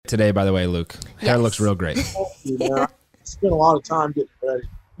today, by the way, Luke. Hair looks real great. I spent a lot of time getting ready.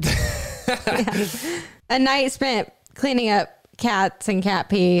 A night spent cleaning up cats and cat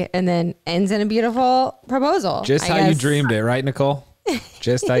pee, and then ends in a beautiful proposal. Just how you dreamed it, right, Nicole?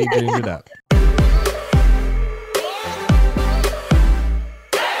 Just how you dreamed it up.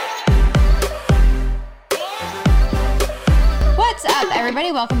 What's up,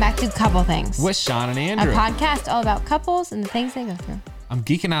 everybody? Welcome back to Couple Things. With Sean and A Andrew. podcast all about couples and the things they go through. I'm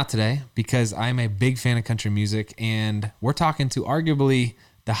geeking out today because I'm a big fan of country music, and we're talking to arguably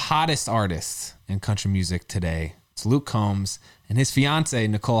the hottest artist in country music today. It's Luke Combs and his fiance,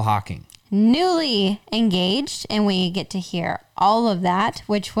 Nicole Hocking. Newly engaged, and we get to hear all of that,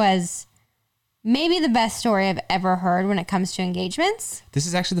 which was maybe the best story I've ever heard when it comes to engagements. This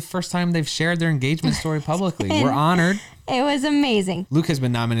is actually the first time they've shared their engagement story publicly. We're honored. It was amazing. Luke has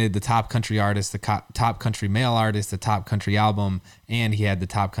been nominated the top country artist, the top country male artist, the top country album, and he had the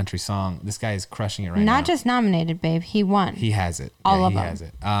top country song. This guy is crushing it right now. Not just nominated, babe. He won. He has it. All of he them. has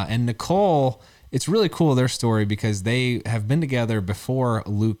it. And Nicole, it's really cool, their story, because they have been together before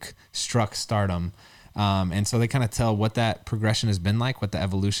Luke struck stardom. And so they kind of tell what that progression has been like, what the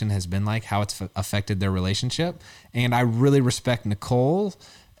evolution has been like, how it's affected their relationship. And I really respect Nicole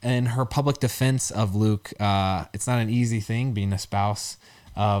and her public defense of Luke. It's not an easy thing being a spouse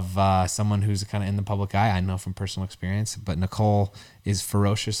of someone who's kind of in the public eye. I know from personal experience, but Nicole is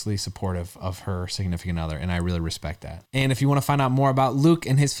ferociously supportive of her significant other, and I really respect that. And if you want to find out more about Luke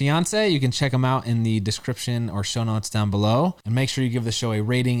and his fiance, you can check them out in the description or show notes down below. And make sure you give the show a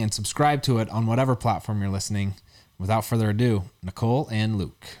rating and subscribe to it on whatever platform you're listening. Without further ado, Nicole and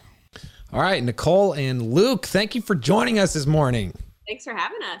Luke. All right, Nicole and Luke, thank you for joining us this morning. Thanks for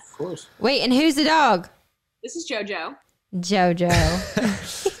having us. Of course. Wait, and who's the dog? This is JoJo.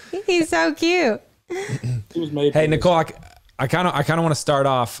 JoJo. He's so cute. He was made. Hey, Nicole, I kind of want to start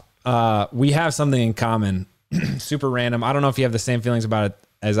off. We have something in common, super random. I don't know if you have the same feelings about it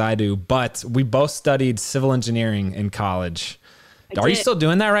as I do, but we both studied civil engineering in college. Are you still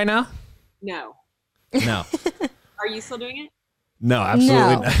doing that right now? No. No. Are you still doing it? No,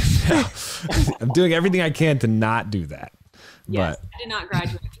 absolutely not. No. I'm doing everything I can to not do that. Yes. But I did not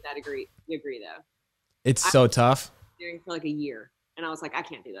graduate with that degree though. it's so tough. Doing for like a year, and I was like, I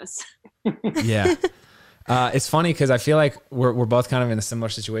can't do this. Yeah. It's funny because I feel like we're both kind of in a similar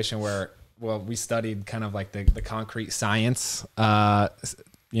situation where, well, we studied kind of like the concrete science,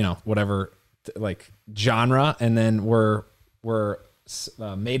 whatever like genre, and then we're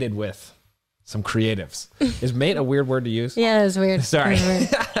mated with some creatives. Is mate a weird word to use? Yeah, that was weird. Sorry.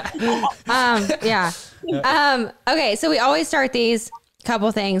 Yeah. Okay, so we always start these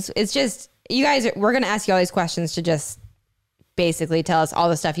couple things. It's just, you guys, we're going to ask you all these questions to just basically tell us all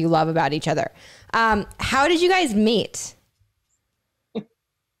the stuff you love about each other. How did you guys meet?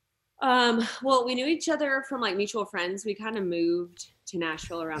 Well, we knew each other from like mutual friends. We kind of moved to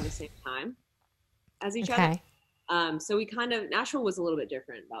Nashville around the same time as each other. So Nashville was a little bit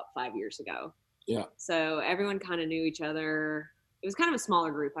different about 5 years ago. Yeah. So everyone kind of knew each other. It was kind of a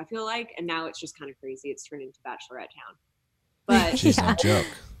smaller group, I feel like, and now it's just kind of crazy. It's turned into Bachelorette Town. But She's no joke.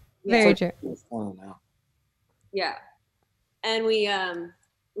 Very true. It's fun now. Yeah. And we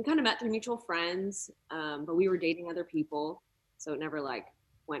kind of met through mutual friends, but we were dating other people, so it never like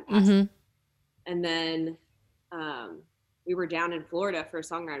went past. Mm-hmm. And then we were down in Florida for a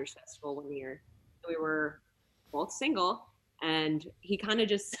songwriters festival one year. We were both single, and he kind of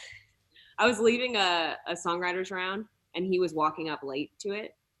just I was leaving a songwriters round, and he was walking up late to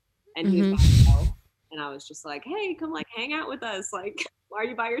it, and he was by himself, and I was just like, hey, come like hang out with us, like why are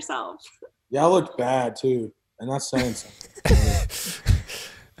you by yourself? Yeah, I looked bad too, and that's saying something.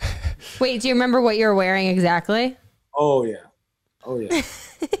 Wait, do you remember what you were wearing exactly? Oh yeah.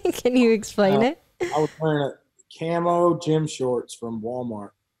 Can you explain it? I was wearing a camo gym shorts from Walmart.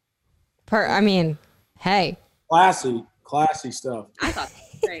 Hey. Classy stuff. I thought that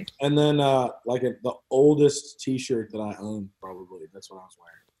was great. And then the oldest T-shirt that I own, probably. That's what I was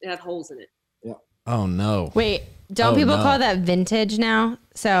wearing. It had holes in it. Yeah. Oh no. Wait, don't people no. call that vintage now?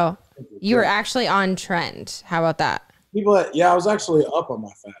 So you were actually on trend. How about that? I was actually up on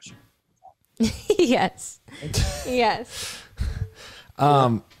my fashion. Yes. Yes.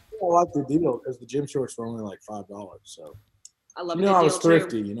 I like the deal because the gym shorts were only like $5. So I love I was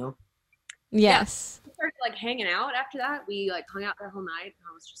thrifty, too. Yes. We started like hanging out after that. We like hung out the whole night, and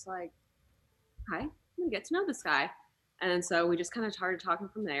I was just like, okay, I'm gonna get to know this guy. And so we just kind of started talking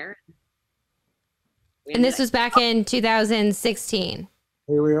from there. And this was back in 2016.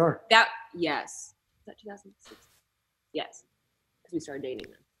 Here we are. Yes. Is that 2016? Yes. Because we started dating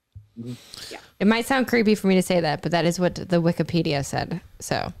then. Mm-hmm. Yeah. It might sound creepy for me to say that, but that is what the Wikipedia said.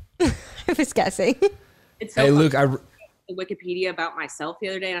 So I was guessing. It's so Hey, funny. Luke, I The Wikipedia about myself the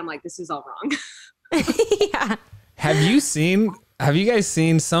other day, and I'm like, this is all wrong. Yeah. have you guys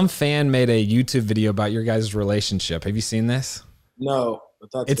seen some fan made a YouTube video about your guys' relationship? Have you seen this? No, but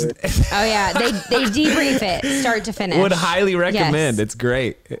that's it. Oh yeah, they debrief it start to finish. Would highly recommend. Yes. It's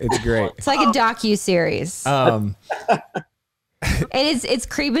great. It's great. It's like a docu-series. It's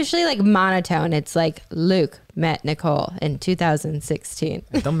creepishly like monotone. It's like Luke met Nicole in 2016.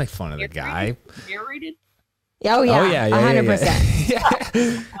 Don't make fun of the guy. Narrated? Oh yeah, Oh yeah, 100%.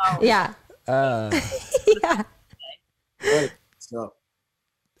 yeah. Yeah. Yeah. Right. So,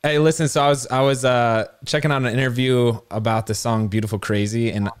 Hey, listen. So I was checking out an interview about the song "Beautiful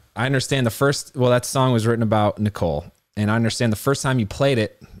Crazy," and I understand that song was written about Nicole, and I understand the first time you played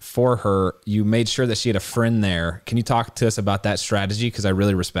it for her, you made sure that she had a friend there. Can you talk to us about that strategy? Because I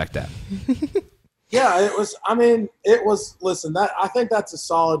really respect that. yeah, it was. I mean, it was. Listen, I think that's a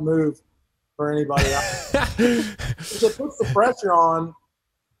solid move for anybody. It puts the pressure on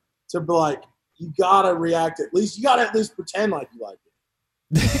to be like, you gotta react at least. You gotta at least pretend like you like it.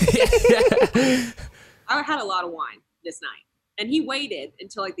 I had a lot of wine this night, and he waited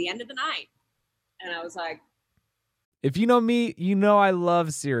until like the end of the night, and I was like, If you know me, you know I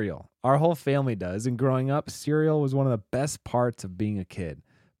love cereal. Our whole family does, and growing up, cereal was one of the best parts of being a kid.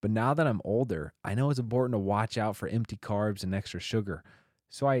 But now that I'm older, I know it's important to watch out for empty carbs and extra sugar.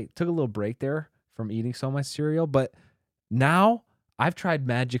 So I took a little break there from eating so much cereal, but now I've tried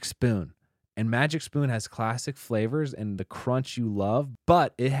Magic Spoon. And Magic Spoon has classic flavors and the crunch you love,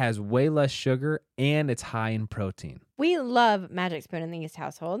 but it has way less sugar and it's high in protein. We love Magic Spoon in the East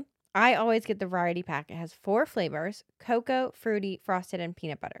household. I always get the variety pack. It has 4 flavors: cocoa, fruity, frosted, and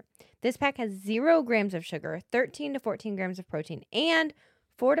peanut butter. This pack has 0 grams of sugar, 13 to 14 grams of protein, and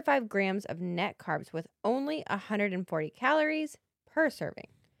 4 to 5 grams of net carbs with only 140 calories per serving.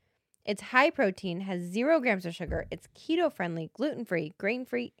 It's high protein, has 0 grams of sugar. It's keto-friendly, gluten-free,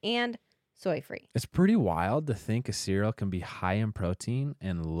 grain-free, and soy-free. It's pretty wild to think a cereal can be high in protein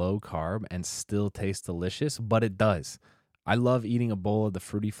and low carb and still taste delicious, but it does. I love eating a bowl of the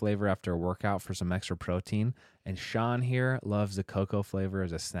fruity flavor after a workout for some extra protein, and Sean here loves the cocoa flavor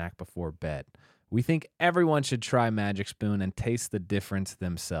as a snack before bed. We think everyone should try Magic Spoon and taste the difference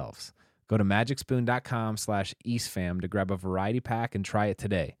themselves. Go to magicspoon.com/EastFam to grab a variety pack and try it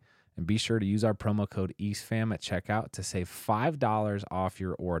today. And be sure to use our promo code EastFam at checkout to save $5 off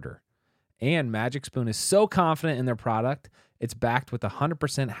your order. And Magic Spoon is so confident in their product, it's backed with a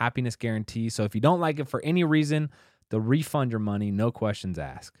 100% happiness guarantee. So if you don't like it for any reason, they'll refund your money, no questions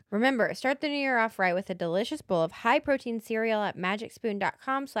asked. Remember, start the new year off right with a delicious bowl of high-protein cereal at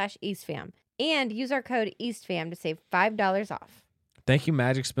magicspoon.com/EastFam. And use our code EastFam to save $5 off. Thank you,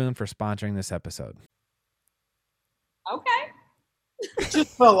 Magic Spoon, for sponsoring this episode. okay. It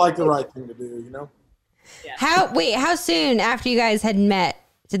just felt like the right thing to do, you know? Yeah. How soon after you guys had met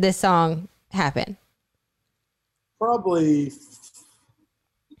did this song happen? Probably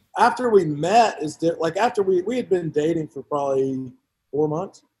after we met after we had been dating for probably 4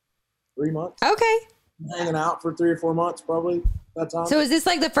 months, 3 months, Okay. hanging out for 3 or 4 months, probably that time. So is this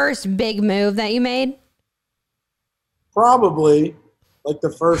like the first big move that you made? Probably like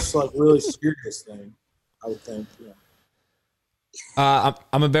the first like really serious thing, I would think. Yeah.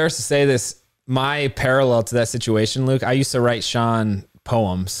 I'm embarrassed to say this. My parallel to that situation, Luke, I used to write Sean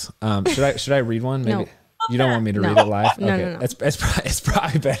poems. Should I read one? Maybe No. you don't want me to No. read it live. No, Okay, no, no. It's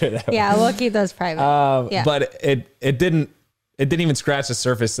probably better that way. Yeah, we'll keep those private. Yeah. But it didn't even scratch the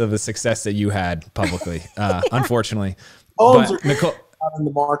surface of the success that you had publicly, unfortunately. Poems But are Nicole, out in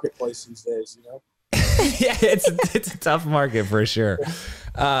the marketplace these days, you know? yeah, it's a tough market for sure.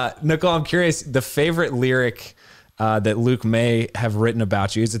 Nicole, I'm curious, the favorite lyric that Luke may have written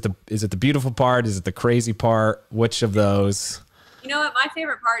about you, is it the beautiful part? Is it the crazy part? Which of those? You know what? My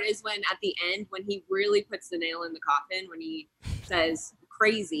favorite part is when at the end, when he really puts the nail in the coffin, when he says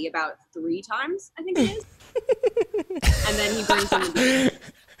crazy about 3 times, I think it is. And then he brings in the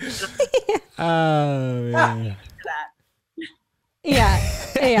Oh, yeah. that. Yeah.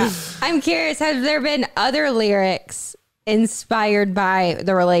 I'm curious, have there been other lyrics inspired by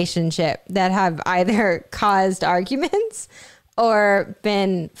the relationship that have either caused arguments or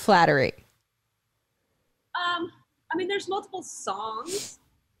been flattery? I mean, there's multiple songs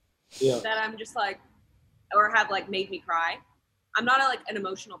Yeah. that I'm just like, or have like made me cry. I'm not an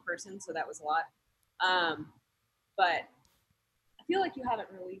emotional person, so that was a lot. But I feel like you haven't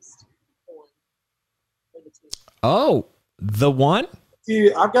released one or the 2. Oh, the one?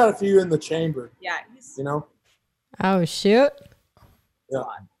 I've got a few in the chamber, Yeah, he's you know? Oh, shoot. Yeah.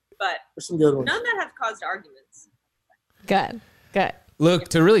 but There's some good ones. none that have caused arguments. Good. Luke,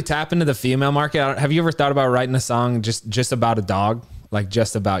 to really tap into the female market, have you ever thought about writing a song just about a dog? Like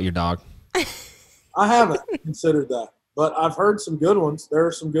just about your dog? I haven't considered that, but I've heard some good ones. There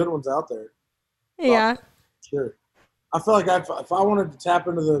are some good ones out there. Yeah. Sure. I feel like if I wanted to tap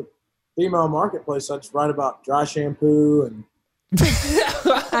into the female marketplace, I'd just write about dry shampoo and.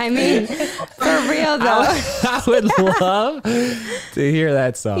 I mean, for real though. I would love to hear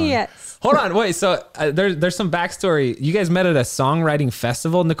that song. Yes. Hold on, wait. So there's some backstory. You guys met at a songwriting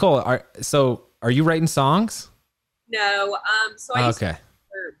festival. Nicole, are you writing songs? No. So I used to Okay. work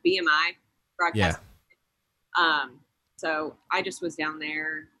for BMI broadcast. Yeah. So I just was down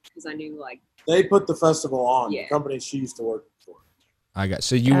there because I knew like They put the festival on. Yeah. The company she used to work for. I got.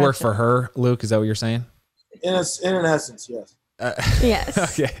 So you work for her, Luke? Is that what you're saying? In an essence, yes.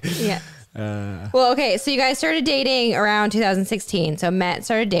 Yes. Okay. Yeah. Well, okay. So you guys started dating around 2016. So Matt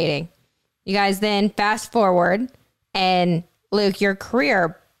started dating. You guys then fast forward, and Luke, your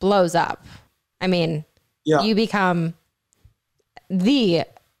career blows up. I mean, Yeah. you become the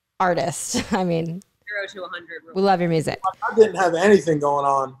artist. I mean, 0 to 100. we love your music. I didn't have anything going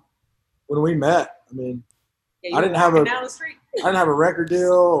on when we met. I mean, Yeah, I didn't have a- down the street. I didn't have a record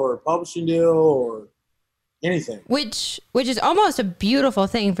deal or a publishing deal or anything. Which is almost a beautiful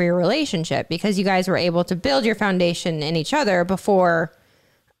thing for your relationship because you guys were able to build your foundation in each other before,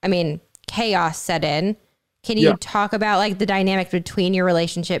 I mean, chaos set in. Can you Yeah. talk about like the dynamic between your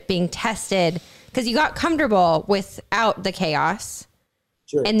relationship being tested because you got comfortable without the chaos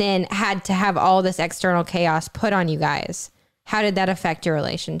Sure. and then had to have all this external chaos put on you guys? How did that affect your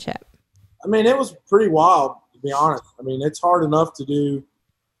relationship? I mean, it was pretty wild, to be honest. I mean, it's hard enough to do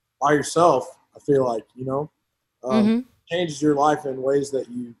by yourself, I feel like, changes your life in ways that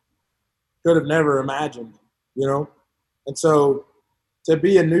you could have never imagined, And so to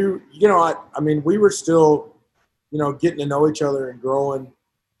be a new, I mean, we were still, getting to know each other and growing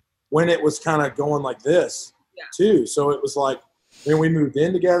when it was kind of going like this too. So it was like, we moved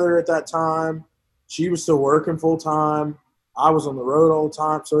in together at that time. She was still working full time. I was on the road all the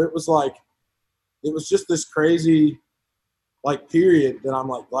time. So it was like, it was just this crazy like period that I'm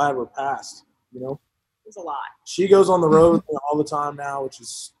like glad we're past, It was a lot. She goes on the road with me all the time now, which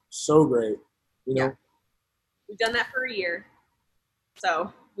is so great, Yeah. We've done that for a year.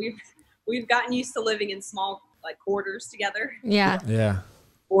 So we've gotten used to living in small like quarters together. Yeah. Yeah.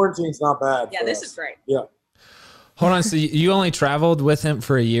 Quarantine's not bad. Yeah, for this us. is great. Yeah. Hold on. So you only traveled with him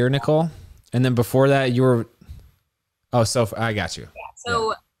for a year, Nicole, and then before that you were. Oh, so I got you. Yeah.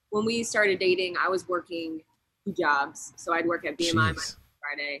 So when we started dating, I was working 2 jobs. So I'd work at BMI Monday Jeez. through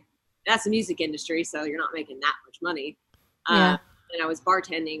Friday. That's the music industry, so you're not making that much money. Yeah. And I was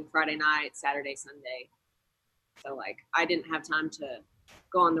bartending Friday night, Saturday, Sunday. So like I didn't have time to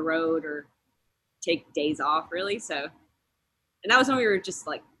go on the road or take days off really. So, and that was when we were just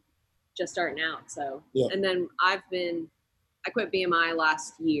starting out. So, Yeah. and then I quit BMI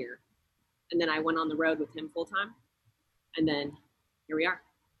last year, and then I went on the road with him full time, and then here we are.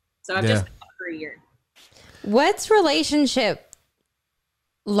 So I've just been out for a year. What's relationship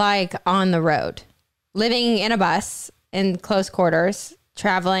like on the road? Living in a bus in close quarters,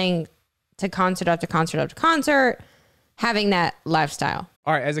 traveling to concert after concert after concert, having that lifestyle.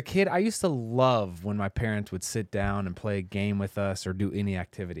 All right, as a kid, I used to love when my parents would sit down and play a game with us or do any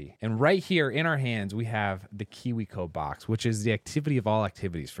activity. And right here in our hands, we have the KiwiCo box, which is the activity of all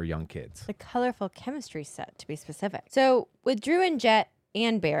activities for young kids. The colorful chemistry set, to be specific. So with Drew and Jet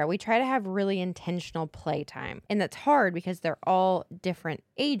and Bear, we try to have really intentional playtime. And that's hard because they're all different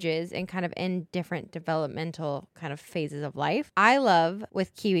ages and kind of in different developmental kind of phases of life. I love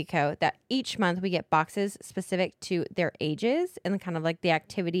with KiwiCo that each month we get boxes specific to their ages and kind of like the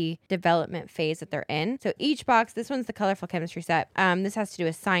activity development phase that they're in. So each box, this one's the colorful chemistry set. This has to do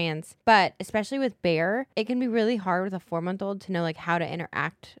with science, but especially with Bear, it can be really hard with a 4-month-old to know like how to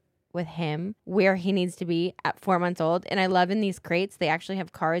interact with him, where he needs to be at 4 months old. And I love in these crates, they actually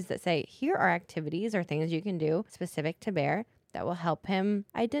have cards that say, here are activities or things you can do specific to Bear that will help him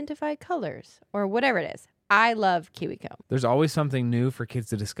identify colors or whatever it is. I love KiwiCo. There's always something new for kids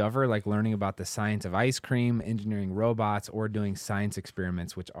to discover, like learning about the science of ice cream, engineering robots, or doing science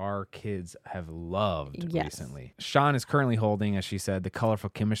experiments, which our kids have loved recently. Sean is currently holding, as she said, the colorful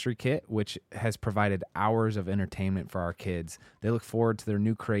chemistry kit, which has provided hours of entertainment for our kids. They look forward to their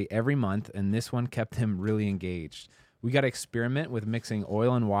new crate every month, and this one kept him really engaged. We got to experiment with mixing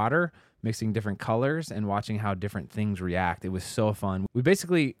oil and water, mixing different colors, and watching how different things react. It was so fun. We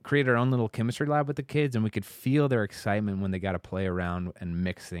basically created our own little chemistry lab with the kids, and we could feel their excitement when they got to play around and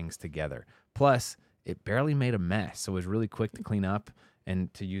mix things together. Plus, it barely made a mess, so it was really quick to clean up,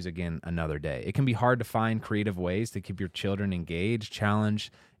 and to use again another day. It can be hard to find creative ways to keep your children engaged,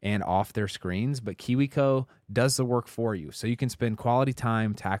 challenged, and off their screens, but KiwiCo does the work for you so you can spend quality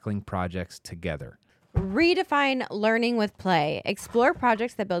time tackling projects together. Redefine learning with play. Explore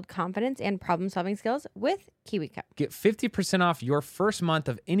projects that build confidence and problem-solving skills with KiwiCo. Get 50% off your first month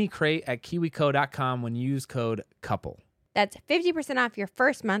of any crate at kiwico.com when you use code COUPLE. That's 50% off your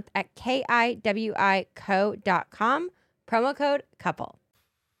first month at kiwico.com. Promo code COUPLE.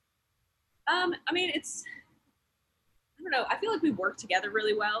 I mean, it's, I don't know. I feel like we work together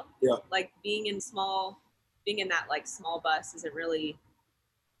really well. Yeah. Like being in that like small bus isn't really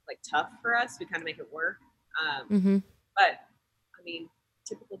like tough for us. We kind of make it work. But I mean,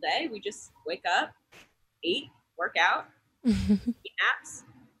 typical day, we just wake up, eat, work out, eat naps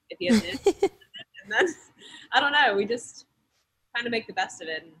if he has an and then I don't know. We just kind of make the best of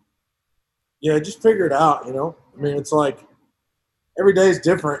it. Yeah, just figure it out, you know? I mean, it's like every day is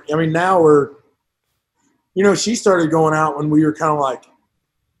different. I mean, now she started going out when we were kind of like,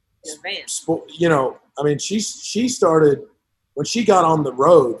 you know, I mean, she started when she got on the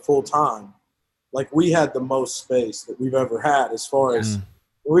road full time, like we had the most space that we've ever had as far as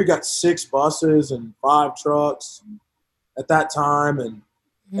we got 6 buses and 5 trucks at that time. And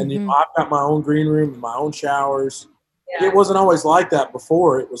you know, I've got my own green room and my own showers. Yeah. It wasn't always like that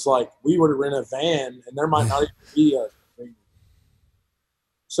before. It was like we would rent a van and there might not even be a green room.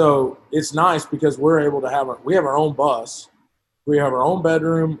 So it's nice because we're able to we have our own bus. We have our own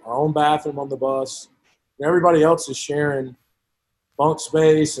bedroom, our own bathroom on the bus. And everybody else is sharing bunk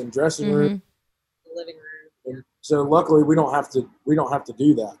space and dressing room, living room. And so luckily we don't have to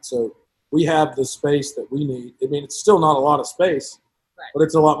do that. So we have the space that we need. I mean, it's still not a lot of space, but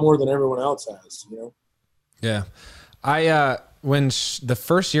it's a lot more than everyone else has, you know? Yeah. When the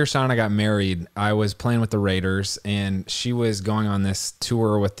first year Shauna got married, I was playing with the Raiders and she was going on this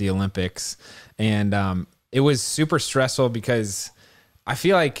tour with the Olympics. And, it was super stressful because I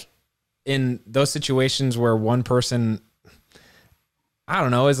feel like in those situations where one person, I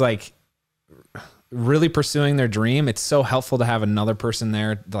don't know, is like really pursuing their dream, it's so helpful to have another person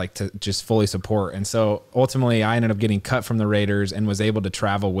there, like to just fully support. And so ultimately I ended up getting cut from the Raiders and was able to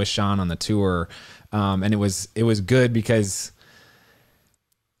travel with Sean on the tour. And it was good because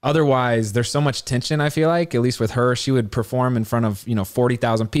otherwise there's so much tension. I feel like, at least with her, she would perform in front of,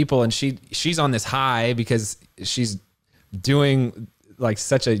 40,000 people and she's on this high because she's doing like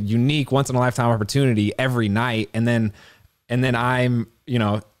such a unique once in a lifetime opportunity every night. And then I'm,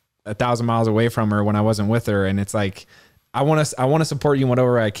 1,000 miles away from her when I wasn't with her. And it's like, I want to support you in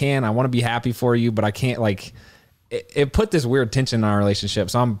whatever I can. I want to be happy for you, but I can't it put this weird tension in our relationship.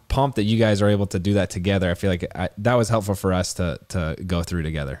 So I'm pumped that you guys are able to do that together. I feel like that was helpful for us to go through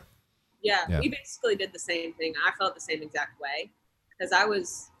together. Yeah, we basically did the same thing. I felt the same exact way because I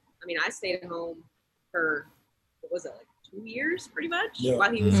stayed at home for, what was it, like 2 years pretty much while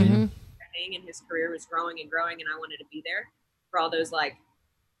he was training and his career was growing and growing, and I wanted to be there for all those like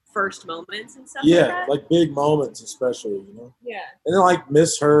first moments and stuff like that. Like big moments especially, Yeah. And then like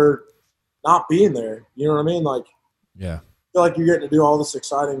miss her not being there, you know what I mean? Like, yeah, I feel like you're getting to do all this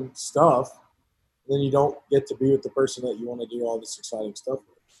exciting stuff, and then you don't get to be with the person that you want to do all this exciting stuff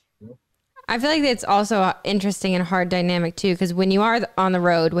with. I feel like it's also an interesting and hard dynamic too, because when you are on the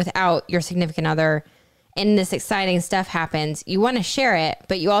road without your significant other and this exciting stuff happens, you want to share it,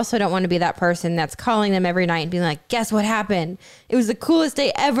 but you also don't want to be that person that's calling them every night and being like, guess what happened? It was the coolest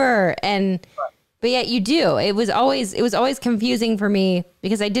day ever. But yet you do. It was always confusing for me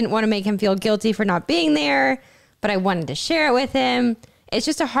because I didn't want to make him feel guilty for not being there, but I wanted to share it with him. It's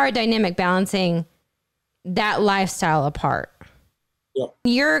just a hard dynamic balancing that lifestyle apart. Yeah.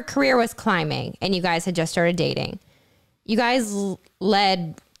 Your career was climbing and you guys had just started dating. You guys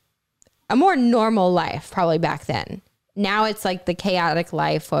led a more normal life probably back then. Now it's like the chaotic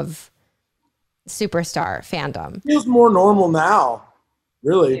life of superstar fandom. It feels more normal now,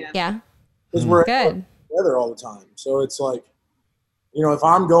 really. Yeah. Because we're good together all the time. So it's like, if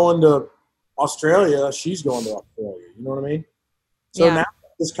I'm going to Australia, she's going to Australia. You know what I mean? So now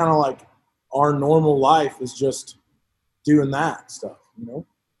it's kind of like our normal life is just doing that stuff,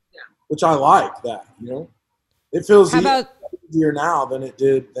 which I like that, It feels easier now than it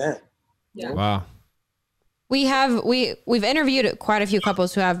did then. Yeah. Wow. We've interviewed quite a few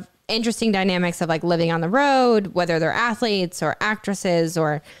couples who have interesting dynamics of like living on the road, whether they're athletes or actresses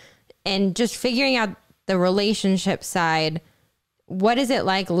and just figuring out the relationship side. What is it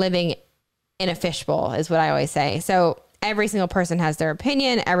like living in a fishbowl is what I always say. So every single person has their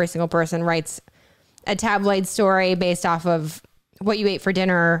opinion. Every single person writes a tabloid story based off of what you ate for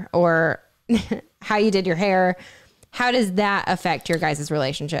dinner or how you did your hair. How does that affect your guys'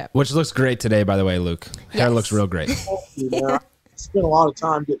 relationship? Which looks great today, by the way, Luke. Hair Yes. looks real great. I spent a lot of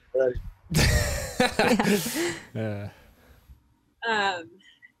time getting ready. I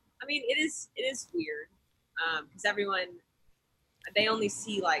mean, it is weird because everyone, they only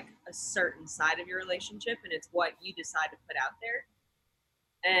see like a certain side of your relationship, and it's what you decide to put out there.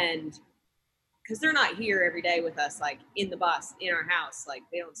 And because they're not here every day with us, like in the bus, in our house, like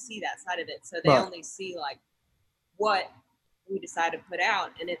they don't see that side of it. So they Right. only see like what we decide to put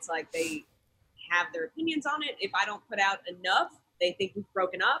out. And it's like they have their opinions on it. If I don't put out enough, they think we've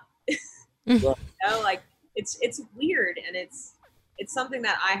broken up. You know, like it's weird, and it's something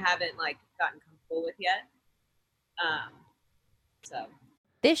that I haven't like gotten comfortable with yet. So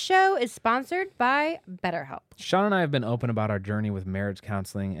This show is sponsored by BetterHelp. Sean and I have been open about our journey with marriage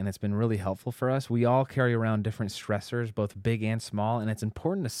counseling, and it's been really helpful for us. We all carry around different stressors, both big and small, and it's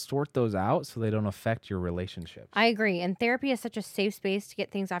important to sort those out so they don't affect your relationship. I agree. And therapy is such a safe space to get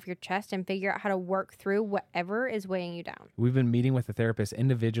things off your chest and figure out how to work through whatever is weighing you down. We've been meeting with a therapist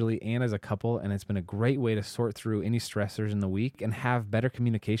individually and as a couple, and it's been a great way to sort through any stressors in the week and have better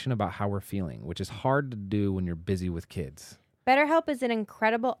communication about how we're feeling, which is hard to do when you're busy with kids. BetterHelp is an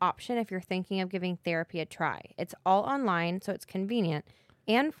incredible option if you're thinking of giving therapy a try. It's all online, so it's convenient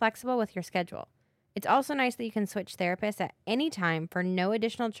and flexible with your schedule. It's also nice that you can switch therapists at any time for no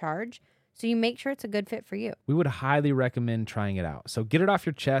additional charge, so you make sure it's a good fit for you. We would highly recommend trying it out. So get it off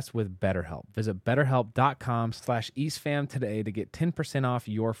your chest with BetterHelp. Visit betterhelp.com/EastFam today to get 10% off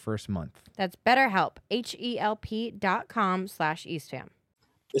your first month. That's BetterHelp, HELP.com/EastFam.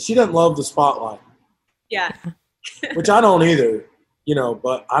 She doesn't love the spotlight, yeah, which I don't either, you know,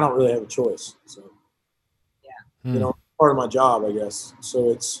 but I don't really have a choice. So, you know, part of my job, I guess.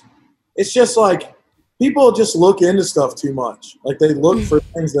 So it's just like people just look into stuff too much. Like they look for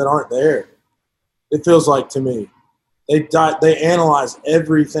things that aren't there. It feels like to me, they analyze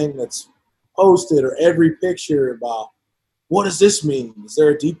everything that's posted or every picture about what does this mean? Is there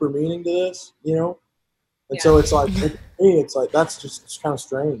a deeper meaning to this? You know? And so it's like, for me, it's like, that's just it's kind of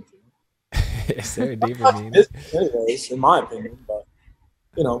strange. Is there a deeper meaning? Anyways, in my opinion, but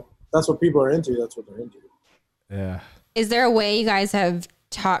you know, that's what people are into. That's what they're into. Yeah. Is there a way you guys have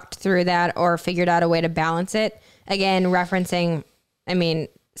talked through that or figured out a way to balance it? Again, referencing, I mean,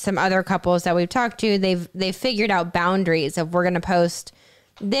 some other couples that we've talked to, they've figured out boundaries of we're going to post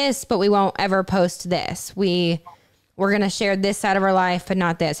this, but we won't ever post this. We're going to share this side of our life, but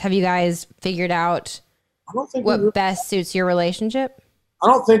not this. Have you guys figured out I don't think what best suits your relationship? I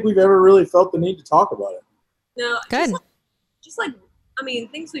don't think we've ever really felt the need to talk about it. no, Good. Just like I mean,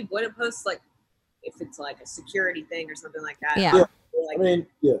 things we wouldn't post, like if it's like a security thing or something like that. Yeah. Yeah. Like, I mean,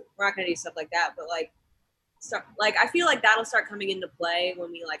 yeah. we're not gonna do stuff like that, but like I feel like that'll start coming into play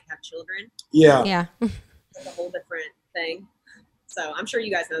when we like have children. Yeah. Yeah. It's a whole different thing. So I'm sure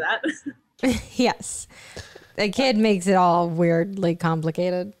you guys know that. Yes. A kid makes it all weirdly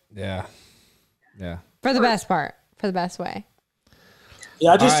complicated Yeah. Yeah. for the best part, for the best way.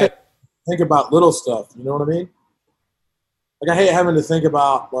 Yeah, I just All right. think about little stuff. You know what I mean? Like, I hate having to think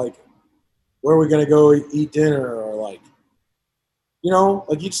about, like, where are we going to go eat dinner or, like, you know,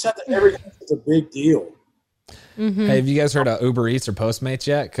 like, you just have to, everything's a big deal. Mm-hmm. Hey, have you guys heard of Uber Eats or Postmates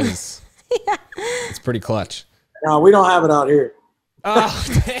yet? Because it's pretty clutch. No, we don't have it out here. Oh,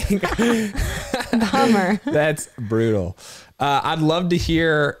 dang. Bummer. That's brutal. I'd love to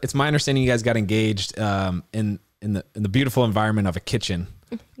hear. It's my understanding you guys got engaged in the beautiful environment of a kitchen.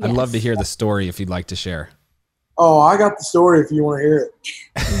 I'd love to hear the story if you'd like to share. Oh, I got the story if you want to hear it.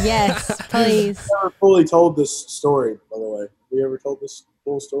 Yes, please. I never fully told this story, by the way. Have you ever told this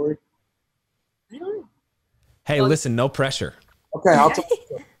full story? I don't know. Hey, listen, no pressure. Okay, I'll tell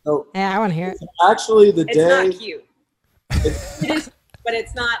you. So, Yeah, I want to hear it. actually, the It's day. not cute. It is, but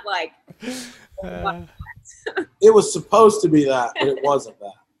it's not like It was supposed to be that, but it wasn't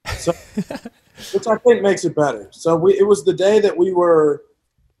that. So, which I think makes it better. So it was the day that we were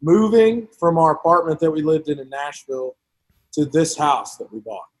moving from our apartment that we lived in Nashville to this house that we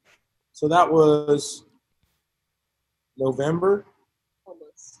bought. So that was November.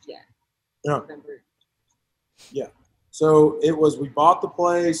 almost, yeah. Yeah. November. Yeah. So it was, we bought the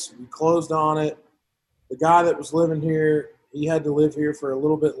place, we closed on it. The guy that was living here, he had to live here for a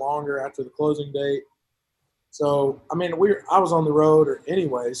little bit longer after the closing date. So, I mean, I was on the road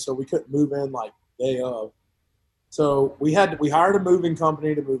anyway, so we couldn't move in like day of. So we hired a moving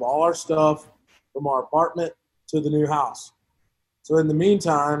company to move all our stuff from our apartment to the new house. So in the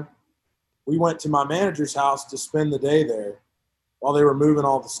meantime, we went to my manager's house to spend the day there while they were moving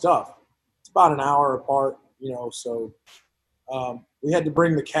all the stuff. It's about an hour apart, you know, so we had to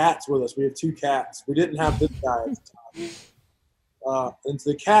bring the cats with us. We have 2 cats. We didn't have this guy at the time. And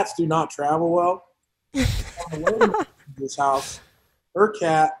the cats do not travel well. On the way to this house, her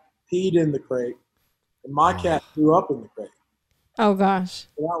cat peed in the crate, and my cat threw up in the crate. Oh gosh.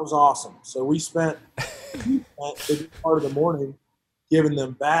 So that was awesome. So we spent the big part of the morning giving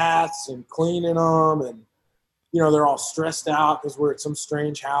them baths and cleaning them, and they're all stressed out because we're at some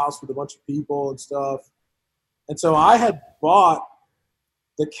strange house with a bunch of people and stuff. And so I had bought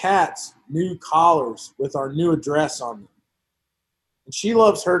the cats new collars with our new address on them. And she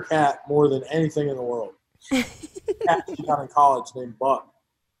loves her cat more than anything in the world. The cat she got in college named Buck.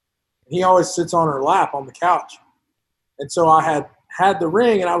 And he always sits on her lap on the couch. And so I had the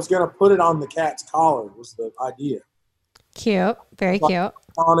ring, and I was going to put it on the cat's collar was the idea. Cute. Very cute.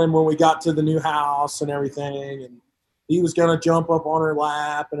 On him when we got to the new house and everything. And he was going to jump up on her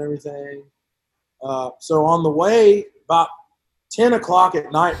lap and everything. So on the way, about 10 o'clock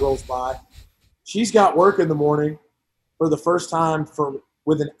at night rolls by. She's got work in the morning for the first time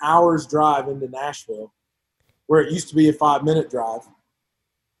with an hour's drive into Nashville, where it used to be a 5-minute drive.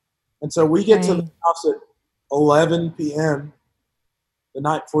 And so we get to the house at 11 p.m. the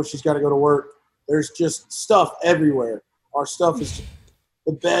night before she's got to go to work. There's just stuff everywhere. Our stuff is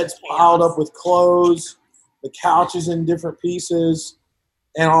the bed's piled up with clothes, the couch is in different pieces.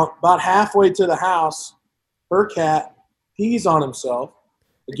 And about halfway to the house, her cat pees on himself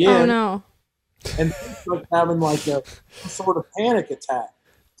again. Oh, no. And he starts having like some sort of panic attack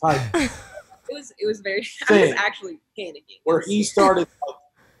type. It was very. I was actually panicking. Where he started like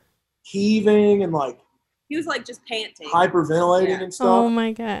heaving and like he was like just panting, hyperventilating and stuff. Oh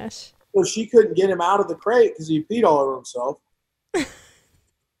my gosh! So she couldn't get him out of the crate because he peed all over himself.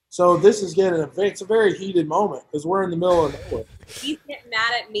 So this is it's a very heated moment because we're in the middle of nowhere. He's getting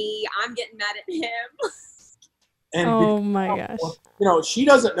mad at me. I'm getting mad at him. And oh my gosh! She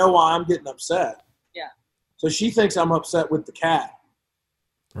doesn't know why I'm getting upset. Yeah. So she thinks I'm upset with the cat.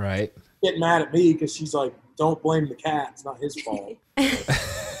 Right. Getting mad at me because she's like, "Don't blame the cat. It's not his fault."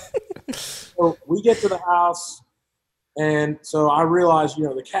 So we get to the house, and so I realize,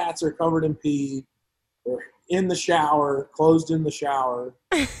 the cats are covered in pee. They're in the shower, closed in the shower.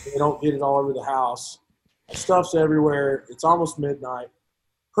 They don't get it all over the house. Stuff's everywhere. It's almost midnight.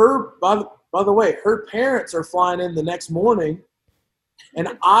 By the way, her parents are flying in the next morning,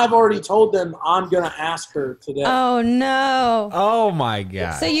 and I've already told them I'm going to ask her today. Oh, no. Oh, my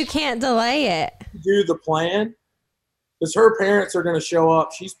God. So you can't delay it. Do the plan, because her parents are going to show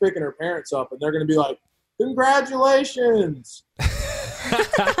up. She's picking her parents up, and they're going to be like, congratulations.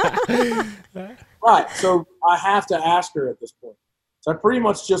 Right. So I have to ask her at this point. So I pretty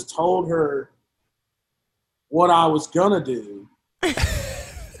much just told her what I was going to do. Is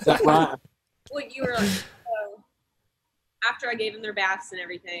that right? Well, you were like, so after I gave him their baths and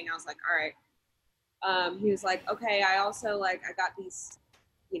everything, I was like, all right. He was like, okay, I also I got these,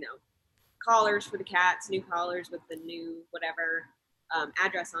 collars for the cats, new collars with the new whatever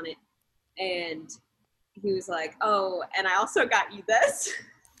address on it. And he was like, oh, and I also got you this.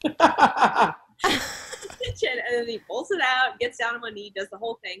 And then he pulls it out, gets down on one knee, does the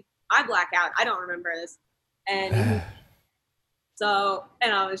whole thing. I black out. I don't remember this. And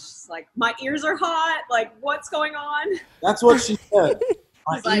and I was just like, my ears are hot. Like, what's going on? That's what she said.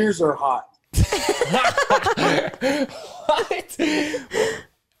 My ears are hot. What? No,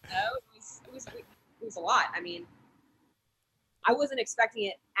 it was a lot. I mean, I wasn't expecting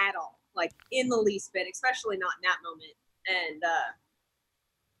it at all, like in the least bit, especially not in that moment. And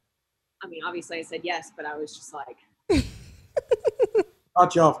I mean, obviously I said yes, but I was just like,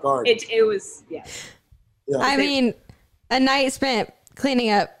 caught you off guard. It was, yeah. I mean, a night spent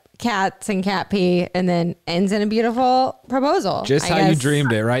cleaning up cats and cat pee and then ends in a beautiful proposal. Just how you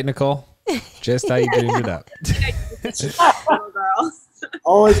dreamed it, right, Nicole? Just how you dreamed it up. Little girl.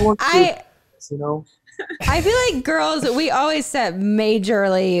 Always want to, I feel like girls, we always set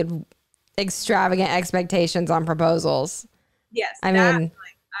majorly extravagant expectations on proposals. Yes. I mean, I love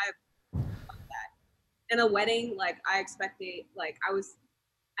that. In a wedding, I expected, I was,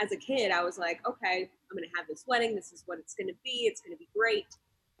 as a kid, I was like, okay, I'm going to have this wedding. This is what it's going to be. It's going to be great.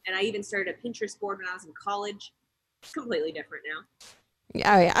 And I even started a Pinterest board when I was in college. It's completely different now.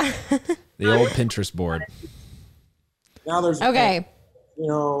 Oh, yeah. The old Pinterest board. Now there's okay.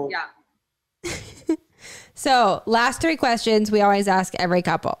 Yeah. So, last 3 questions we always ask every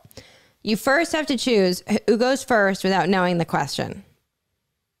couple. You first have to choose who goes first without knowing the question.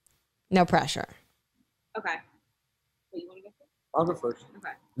 No pressure. Okay. You want to go first? I'll go first.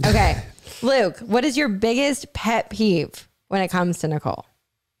 Okay. Okay. Luke, what is your biggest pet peeve when it comes to Nicole?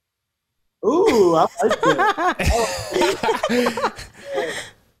 Ooh, I like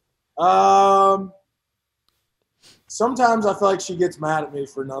that. Sometimes I feel like she gets mad at me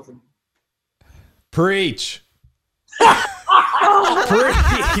for nothing. Preach. Preach.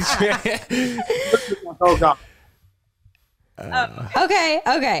 Oh God.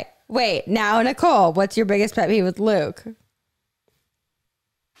 Okay. Wait, now Nicole, what's your biggest pet peeve with Luke?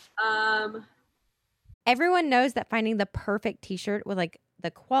 Everyone knows that finding the perfect t-shirt with like the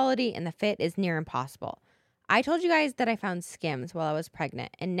quality and the fit is near impossible. I told you guys that I found Skims while I was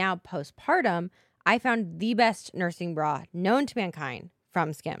pregnant, and now postpartum, I found the best nursing bra known to mankind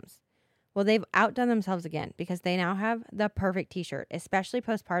from Skims. Well, they've outdone themselves again because they now have the perfect t-shirt, especially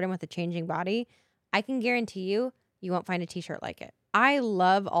postpartum with a changing body. I can guarantee you won't find a t-shirt like it. I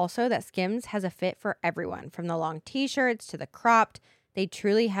love also that Skims has a fit for everyone, from the long t-shirts to the cropped. They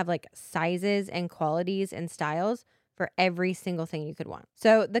truly have like sizes and qualities and styles for every single thing you could want.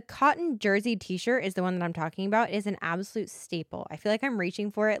 So the cotton jersey t-shirt is the one that I'm talking about. It is an absolute staple. I feel like I'm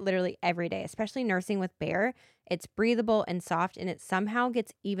reaching for it literally every day, especially nursing with Bear. It's breathable and soft, and it somehow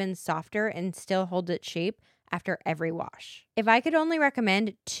gets even softer and still holds its shape after every wash. If I could only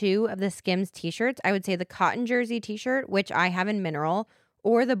recommend 2 of the Skims t-shirts, I would say the cotton jersey t-shirt, which I have in mineral,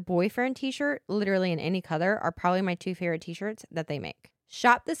 or the boyfriend t-shirt, literally in any color, are probably my 2 favorite t-shirts that they make.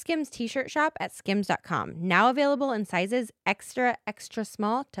 Shop the Skims t-shirt shop at skims.com. Now available in sizes extra, extra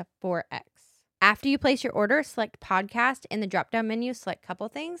small to 4X. After you place your order, select podcast in the drop-down menu, select couple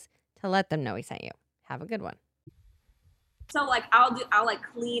things to let them know we sent you. Have a good one. So like I'll like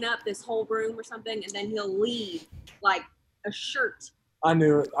clean up this whole room or something, and then he'll leave like a shirt. I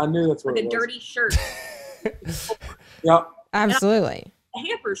knew it. I knew that's what like it a was. dirty shirt. Yep. Absolutely. The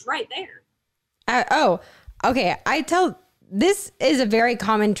hamper's right there. Okay. This is a very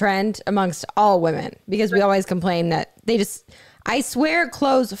common trend amongst all women because we always complain that I swear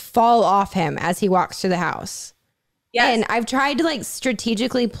clothes fall off him as he walks through the house. Yes. And I've tried to like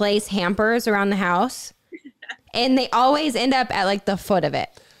strategically place hampers around the house and they always end up at like the foot of it.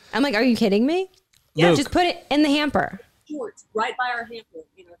 I'm like, are you kidding me? Yeah, Luke. just put it in the hamper. Shorts right by our hamper.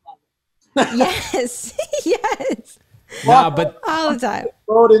 Yes. Yes. Nah, but All the time.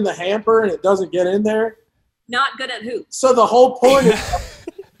 Throw it in the hamper and it doesn't get in there. Not good at hoops. So the whole point is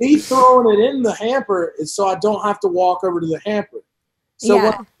me throwing it in the hamper is so I don't have to walk over to the hamper. So Yeah.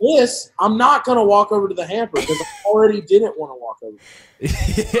 when I miss, I'm not going to walk over to the hamper because I already didn't want to walk over.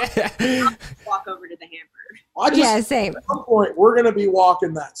 Walk over to the hamper. Yeah, same. At some point, we're going to be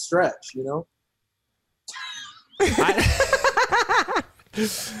walking that stretch, you know?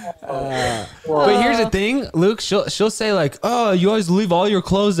 But here's the thing, Luke. She'll say like, "Oh, you always leave all your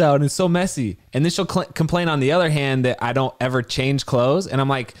clothes out, and it's so messy." And then she'll complain on the other hand that I don't ever change clothes. And I'm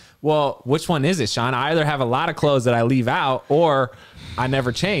like, "Well, which one is it, Sean? I either have a lot of clothes that I leave out, or I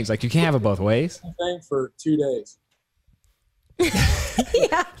never change. Like, you can't have it both ways." Thing for 2 days.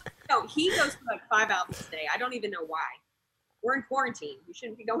 Yeah. No, he goes through like 5 outfits a day. I don't even know why. We're in quarantine. You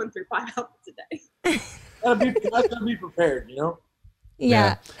shouldn't be going through 5 outfits a day. Gotta be prepared, you know?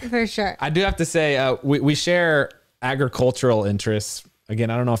 Yeah, for sure. I do have to say, we share agricultural interests. Again,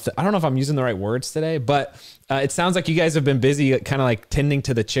 I don't know if I'm using the right words today, but it sounds like you guys have been busy, kind of like tending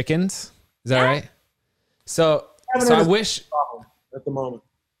to the chickens. Is that right? So I wish Problem at the moment.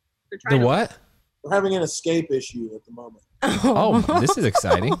 They're the trying to- what? We're having an escape issue at the moment. Oh, this is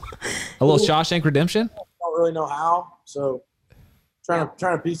exciting. A little Shawshank Redemption. Don't really know how, so trying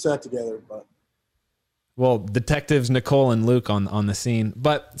to piece that together. But Well, detectives Nicole and Luke on the scene.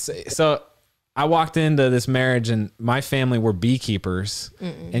 But so I walked into this marriage and my family were beekeepers.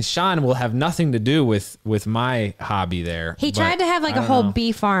 And Sean will have nothing to do with my hobby there. He tried to have like a whole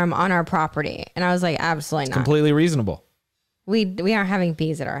bee farm on our property. And I was like, absolutely not. Completely reasonable. We aren't having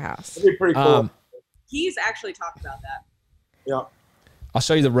bees at our house. it'd be pretty cool. He's actually talked about that. Yeah. I'll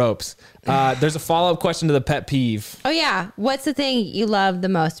show you the ropes. There's a follow-up question to the pet peeve. Oh, yeah. What's the thing you love the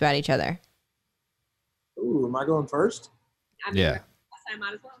most about each other? Ooh, am I going first? I'm Yeah. sure I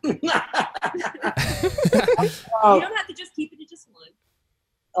might as well. You don't have to just keep it to just one.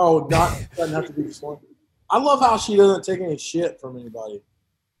 Oh, doesn't have to be just one. I love how she doesn't take any shit from anybody,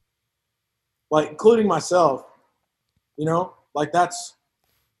 like including myself. You know, like that's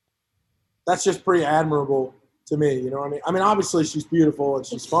just pretty admirable to me. You know what I mean? I mean, obviously she's beautiful and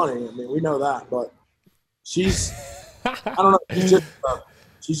she's funny. I mean, we know that, but she's I don't know.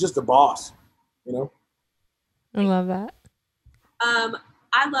 She's just a boss. You know. I love that.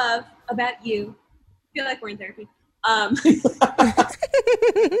 I love about you. I feel like we're in therapy. I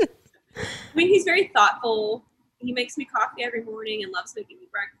mean, he's very thoughtful. He makes me coffee every morning and loves making me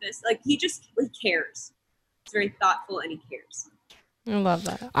breakfast. Like he cares. He's very thoughtful and he cares. I love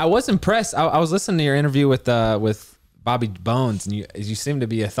that. I was impressed. I was listening to your interview with Bobby Bones, and you seem to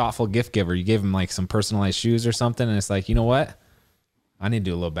be a thoughtful gift giver. You gave him like some personalized shoes or something, and it's like, you know what? I need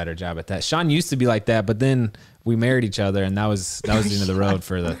to do a little better job at that. Sean used to be like that, but then we married each other, and that was the end of the road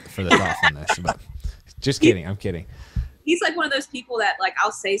for the thoughtfulness. But just kidding. I'm kidding. He's like one of those people that like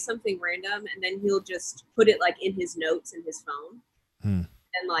I'll say something random and then he'll just put it like in his notes in his phone. And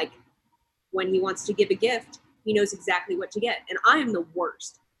like when he wants to give a gift, he knows exactly what to get. And I am the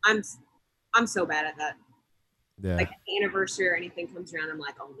worst. I'm so bad at that. Yeah. Like an anniversary or anything comes around, I'm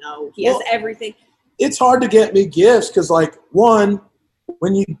like, oh no, he has everything. It's hard to get me gifts because like one,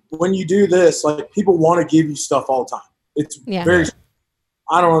 when you do this, like people want to give you stuff all the time. It's very.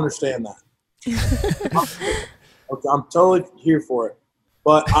 I don't understand that. I'm totally here for it,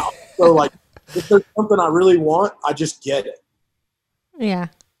 but I also like if there's something I really want, I just get it. Yeah.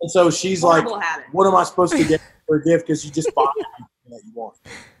 And so she's Horrible like, habit. "What am I supposed to get for a gift?" Because you just buy anything that you want.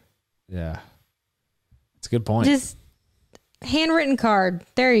 Yeah. It's a good point. Just handwritten card.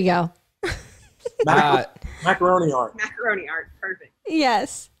 There you go. Macaroni art. Macaroni art, perfect.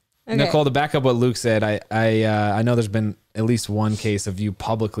 Yes. Okay. Nicole, to back up what Luke said, I know there's been at least one case of you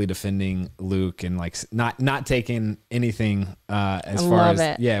publicly defending Luke and like not taking anything as far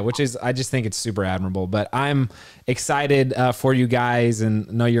as which is I just think it's super admirable. But I'm excited for you guys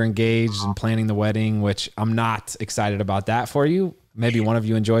and know you're engaged and planning the wedding, which I'm not excited about that for you. Maybe one of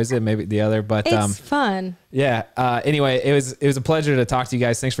you enjoys it, maybe the other, but it's fun. Yeah. Anyway, it was a pleasure to talk to you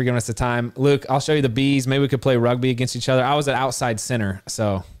guys. Thanks for giving us the time. Luke, I'll show you the bees. Maybe we could play rugby against each other. I was at outside center,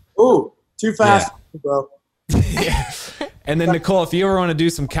 so. Ooh, too fast, bro. Yeah. And then Nicole, if you ever want to do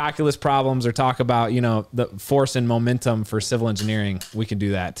some calculus problems or talk about, the force and momentum for civil engineering, we can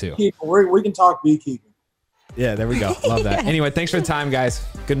do that too. We can talk beekeeping. Yeah, there we go. Love that. Anyway, thanks for the time, guys.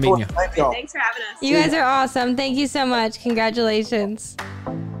 Good meeting you. Thank y'all. Thanks for having us. You guys are awesome. Thank you so much. Congratulations.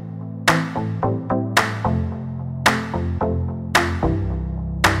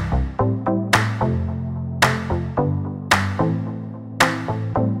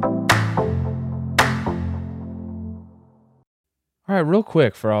 All right, real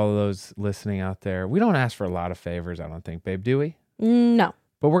quick for all of those listening out there, we don't ask for a lot of favors, I don't think, babe, do we? No.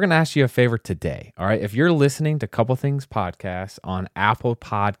 But we're going to ask you a favor today, all right? If you're listening to Couple Things Podcast on Apple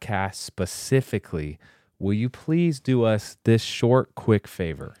Podcasts specifically, will you please do us this short, quick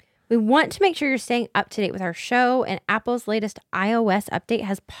favor? We want to make sure you're staying up to date with our show, and Apple's latest iOS update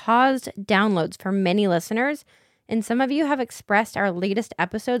has paused downloads for many listeners, and some of you have expressed our latest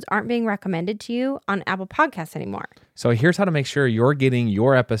episodes aren't being recommended to you on Apple Podcasts anymore. So here's how to make sure you're getting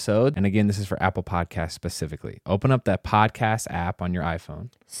your episode. And again, this is for Apple Podcasts specifically. Open up that podcast app on your iPhone.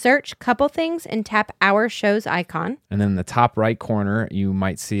 Search Couple Things and tap our show's icon. And then in the top right corner, you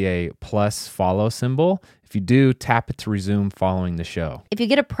might see a plus follow symbol. If you do, tap it to resume following the show. If you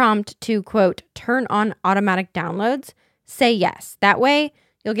get a prompt to, quote, turn on automatic downloads, say yes. That way,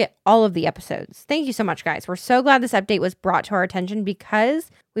 you'll get all of the episodes. Thank you so much, guys. We're so glad this update was brought to our attention because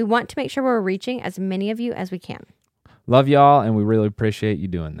we want to make sure we're reaching as many of you as we can. Love y'all, and we really appreciate you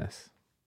doing this.